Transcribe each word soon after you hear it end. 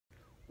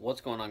What's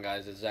going on,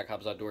 guys? It's Zach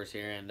Hobbs Outdoors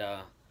here, and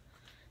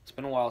it's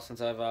been a while since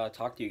I've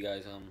talked to you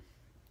guys.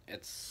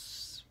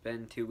 It's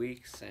been 2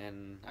 weeks,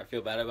 and I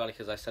feel bad about it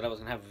because I said I was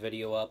gonna have a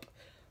video up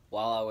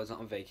while I was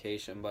on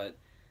vacation, but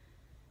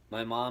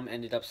my mom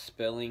ended up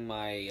spilling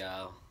my,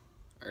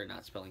 or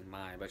not spilling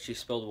mine, but she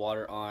spilled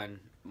water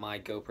on my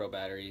GoPro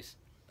batteries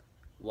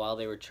while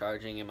they were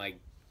charging, and my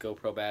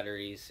GoPro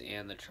batteries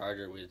and the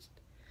charger was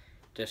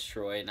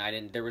destroyed.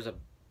 And there was a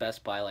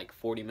Best Buy like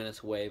 40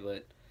 minutes away,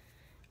 but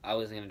I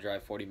was going to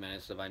drive 40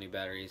 minutes to buy new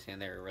batteries, and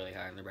they were really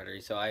high on the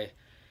battery. So I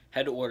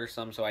had to order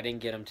some, so I didn't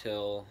get them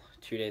till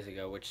 2 days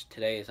ago, which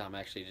today is I'm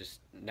actually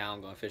now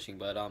I'm going fishing.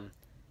 But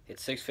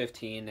it's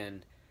 6:15,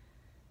 and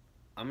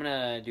I'm going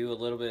to do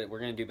we're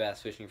going to do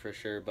bass fishing for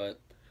sure, but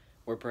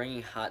we're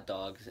bringing hot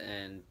dogs,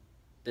 and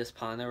this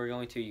pond that we're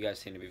going to, you guys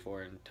seen it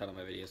before in a ton of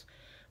my videos,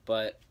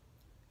 but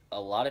a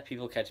lot of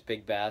people catch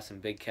big bass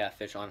and big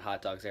catfish on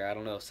hot dogs there. I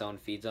don't know if someone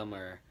feeds them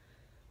or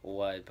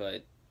what,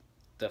 but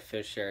the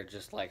fish there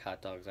just like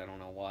hot dogs. I don't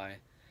know why.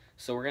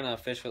 So we're gonna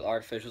fish with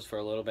artificials for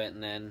a little bit,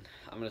 and then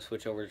I'm gonna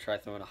switch over to try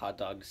throwing a hot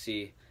dog to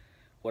see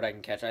what I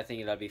can catch. I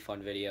think that'd be a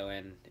fun video,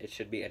 and it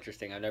should be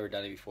interesting. I've never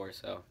done it before,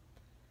 so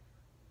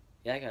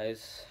yeah,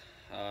 guys.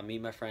 Me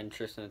and my friend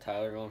Tristan and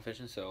Tyler are going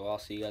fishing, so I'll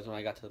see you guys when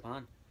I got to the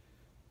pond.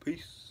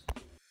 Peace.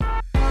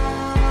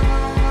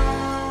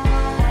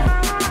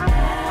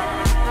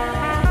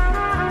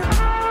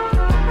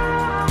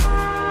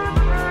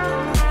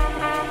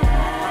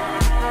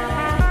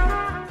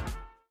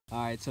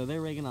 Alright, so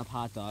they're rigging up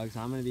hot dogs.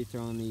 I'm going to be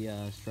throwing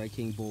the Strike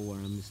King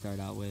Bullworm to start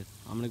out with.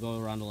 I'm going to go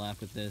around the lap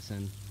with this,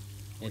 and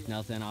if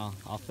nothing, I'll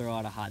throw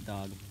out a hot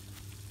dog.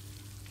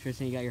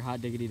 Tristan, you got your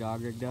hot diggity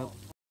dog rigged up?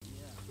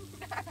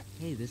 Yeah.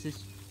 Hey, this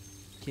is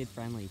kid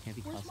friendly. You can't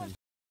be cussing.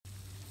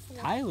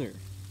 Tyler!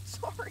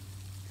 Sorry.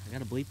 I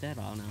gotta bleep that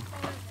out now.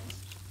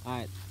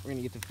 Alright, we're going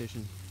to get to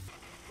fishing.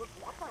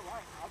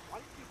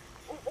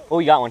 Oh,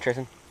 you got one,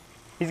 Tristan.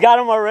 He's got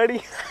him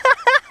already.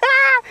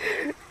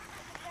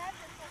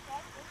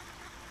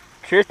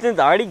 Tristan's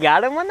already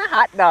got him on the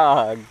hot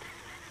dog.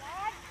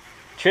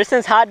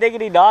 Tristan's hot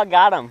diggity dog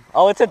got him.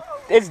 Oh,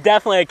 it's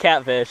definitely a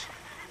catfish.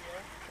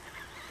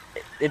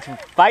 It's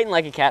fighting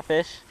like a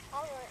catfish.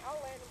 I'll land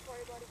him for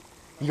you, buddy.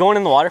 You going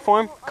in the water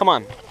for him? Come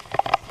on.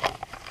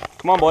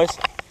 Come on, boys.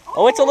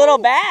 Oh, it's a little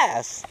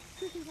bass.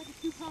 Tristan's like a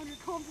 2-pounder.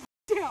 Calm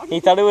down.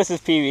 He thought it was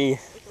his PB.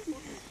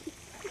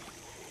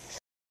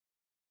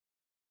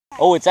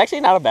 Oh, it's actually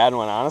not a bad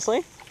one,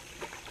 honestly.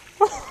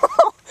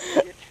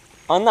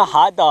 On the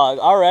hot dog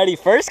already,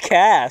 first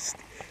cast.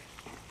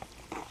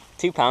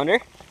 2-pounder?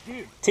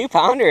 Dude.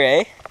 2-pounder,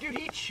 eh? Dude,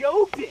 he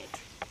choked it.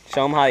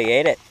 Show them how he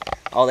ate it.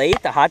 Oh, they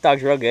eat the hot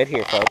dogs real good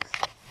here, folks.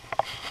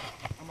 I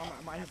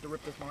might have to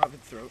rip this one out of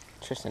its throat.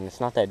 Tristan, it's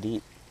not that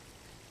deep.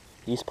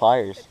 Use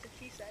pliers. That's what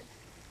she said.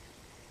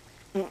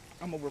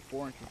 I'm over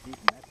 4 inches deep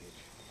in that bitch.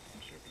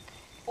 I'm sure.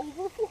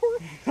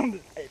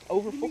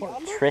 Over 4? Over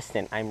 4.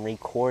 Tristan, I'm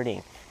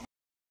recording.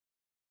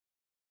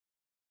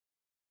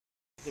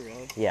 Is it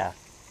really? Yeah.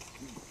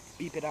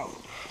 Beep it out.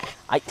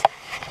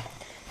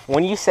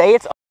 When you say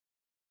it's,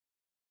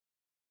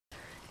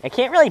 I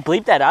can't really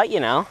bleep that out, you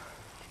know.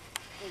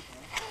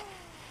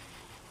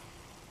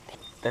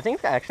 That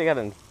thing's actually got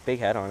a big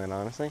head on it,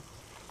 honestly.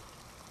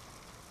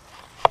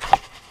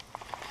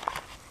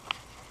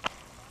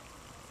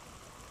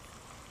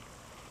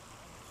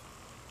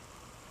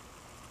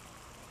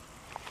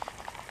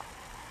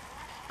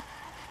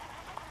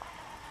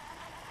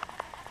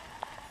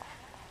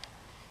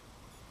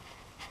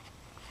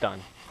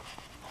 Done.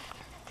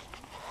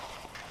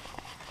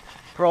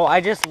 Bro,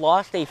 I just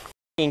lost a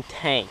f***ing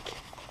tank.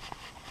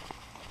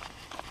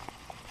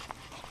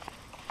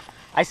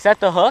 I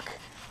set the hook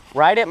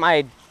right at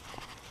my...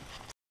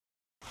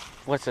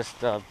 What's this?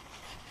 Where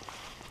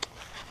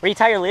you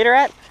tie your leader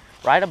at?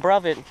 Right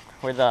above it,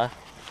 where the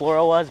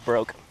fluoro was,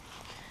 broke.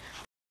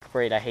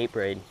 Braid, I hate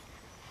braid.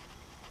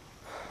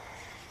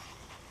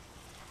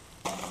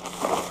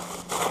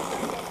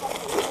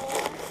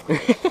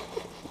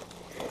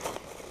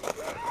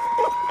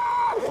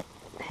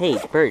 Hey,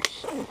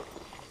 Birch.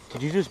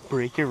 Did you just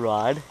break your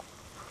rod?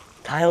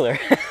 Tyler.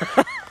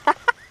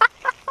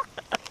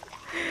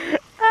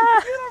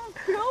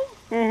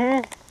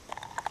 Mm-hmm.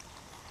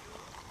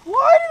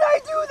 Why did I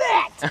do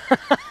that?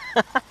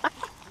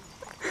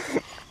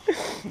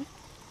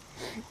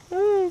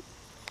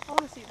 I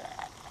want to see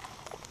that.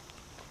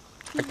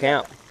 I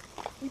can't.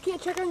 You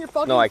can't check on your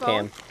fucking phone. No, I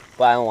can.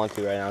 But I don't want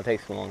to right now. It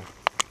takes too long.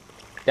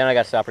 Then I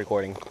got to stop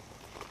recording.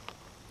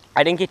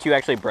 I didn't get you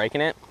actually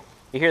breaking it.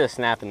 You hear the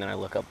snap and then I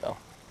look up though.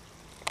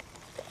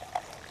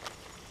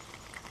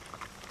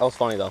 That was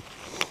funny though.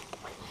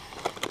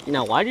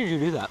 Now, why did you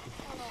do that?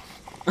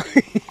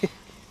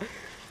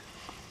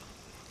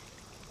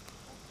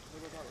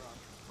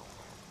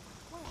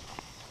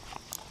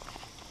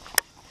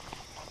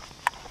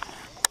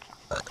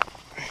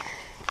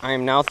 I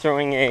am now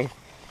throwing a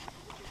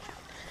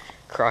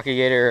Crocky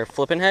Gator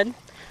flipping head.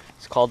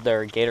 It's called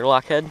their Gator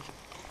Lock head.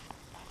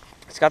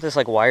 It's got this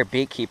like wire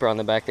bait keeper on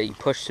the back that you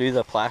push through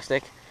the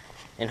plastic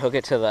and hook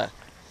it to the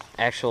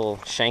actual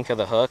shank of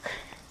the hook.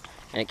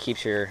 and it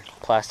keeps your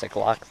plastic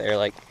lock there.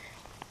 Like,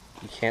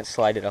 you can't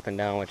slide it up and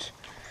down, which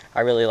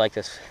I really like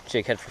this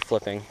jig head for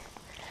flipping.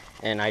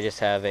 And I just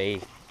have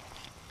a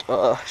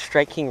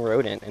Strike King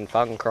rodent and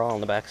Falcon Crawl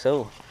on the back.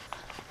 So,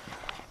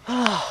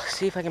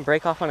 see if I can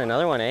break off on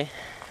another one, eh?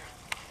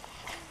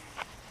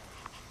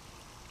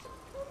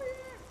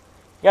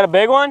 You got a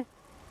big one?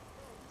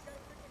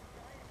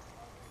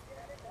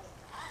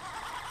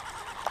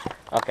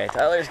 Okay,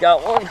 Tyler's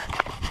got one.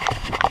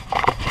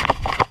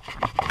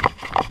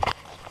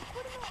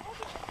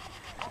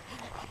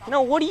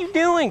 No, what are you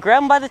doing?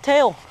 Grab him by the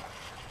tail.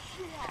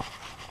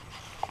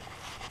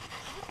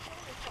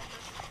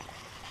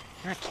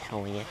 You're not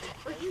killing it.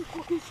 Are you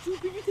fucking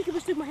stupid? You think I'm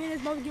gonna stick my hand in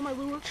his mouth and get my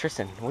lure?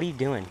 Tristan, what are you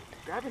doing?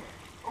 Grab him.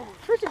 Oh,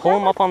 Tristan, Pull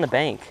him up on the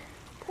bank.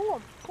 Pull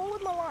him. Pull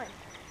with my line.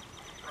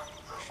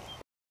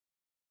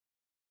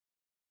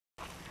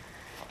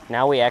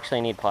 Now we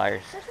actually need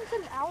pliers. Tristan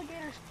said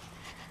alligators.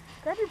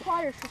 Grab your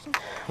pliers, Tristan.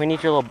 We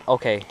need your little...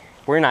 Okay,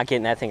 we're not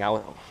getting that thing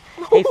out.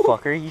 Hey,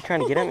 fucker, you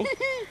trying to get at me? Get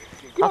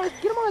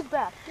him on his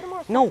back. Get him on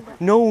his back.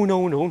 No,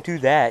 don't do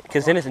that.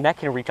 Because then his neck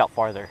can reach out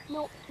farther.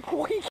 No.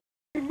 Boy, he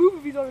can't move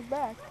if he's on his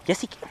back.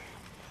 Yes, he can.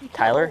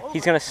 Tyler,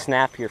 he's going to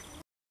snap your...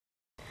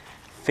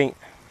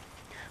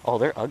 Oh,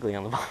 they're ugly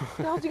on the bottom.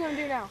 What's he going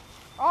to do now?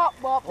 Oh,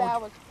 well,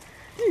 that was...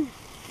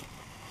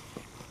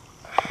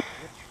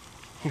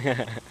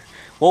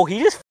 Well, he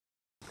just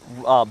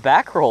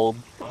back rolled.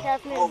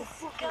 Caffeine.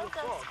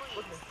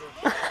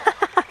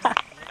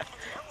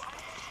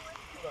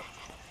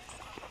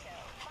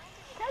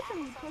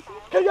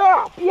 Get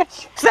up,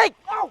 bitch! Snake!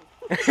 Oh!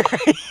 He went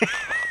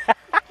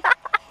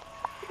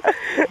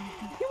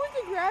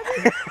to grab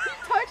it. He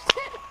touched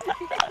it.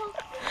 He goes,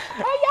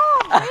 hey,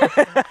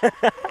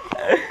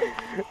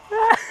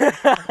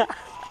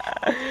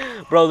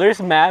 yeah! Bro,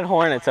 there's mad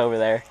hornets over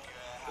there.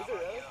 Is it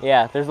really?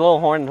 Yeah, there's little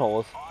hornet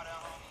holes.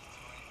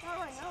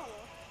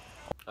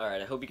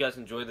 Alright, I hope you guys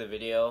enjoyed the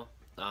video.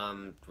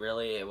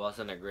 Really, it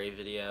wasn't a great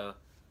video.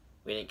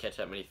 We didn't catch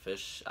that many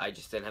fish. I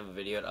just didn't have a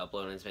video to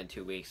upload, and it's been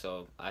 2 weeks,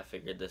 so I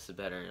figured this is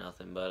better than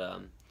nothing.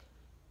 But,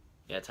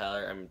 yeah,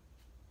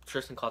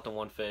 Tristan caught the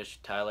one fish.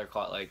 Tyler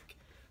caught, like,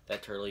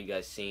 that turtle you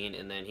guys seen,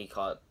 and then he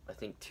caught, I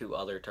think, 2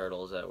 other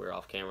turtles that were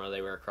off camera.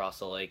 They were across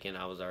the lake, and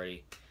I was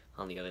already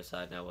on the other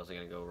side, and I wasn't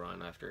going to go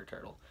run after a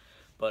turtle.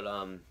 But,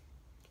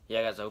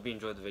 yeah, guys, I hope you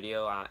enjoyed the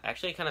video.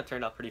 Actually, it kind of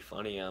turned out pretty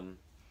funny.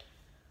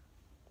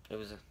 It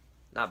was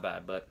not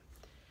bad, but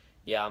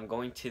yeah, I'm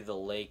going to the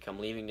lake. I'm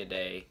leaving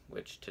today,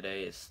 which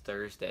today is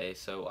Thursday,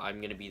 so I'm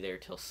going to be there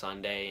till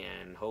Sunday,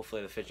 and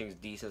hopefully the fishing's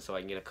decent so I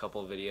can get a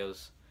couple of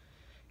videos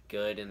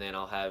good, and then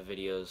I'll have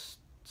videos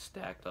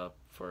stacked up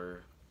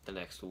for the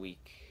next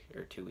week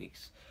or 2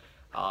 weeks.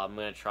 I'm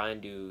going to try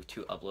and do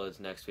 2 uploads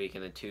next week,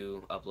 and then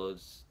 2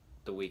 uploads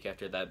the week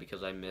after that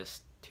because I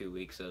missed 2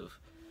 weeks of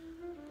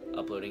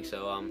uploading.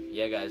 So,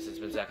 yeah, guys, it's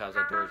been Zach House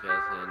Outdoors,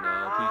 guys, and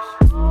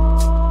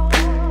peace.